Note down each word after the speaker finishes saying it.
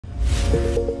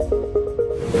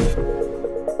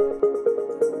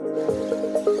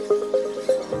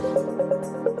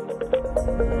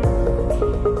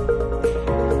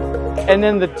And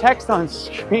then the text on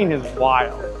screen is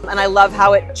wild. And I love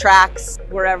how it tracks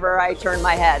wherever I turn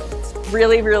my head. It's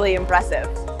really, really impressive.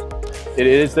 It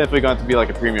is definitely going to be like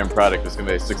a premium product. It's going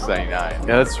to be $6.99. Yeah,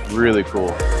 that's really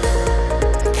cool.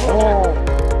 Oh.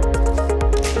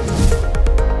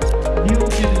 You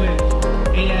can live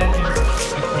AI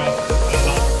across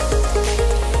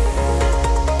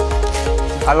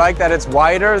I like that it's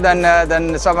wider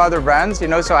than some other brands, you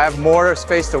know, so I have more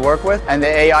space to work with. And the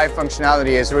AI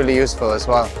functionality is really useful as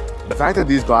well. The fact that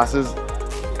these glasses,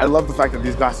 I love the fact that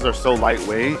these glasses are so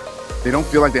lightweight. They don't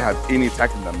feel like they have any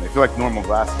tech in them. They feel like normal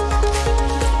glasses.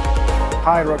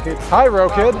 Hi, Rokid. Hi,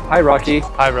 Rokid. Hi, Rocky.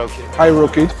 Hi, Rokid. Hi,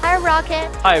 Rokid. Hi,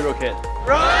 Rocket. Hi, Rokid.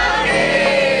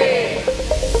 Rocky!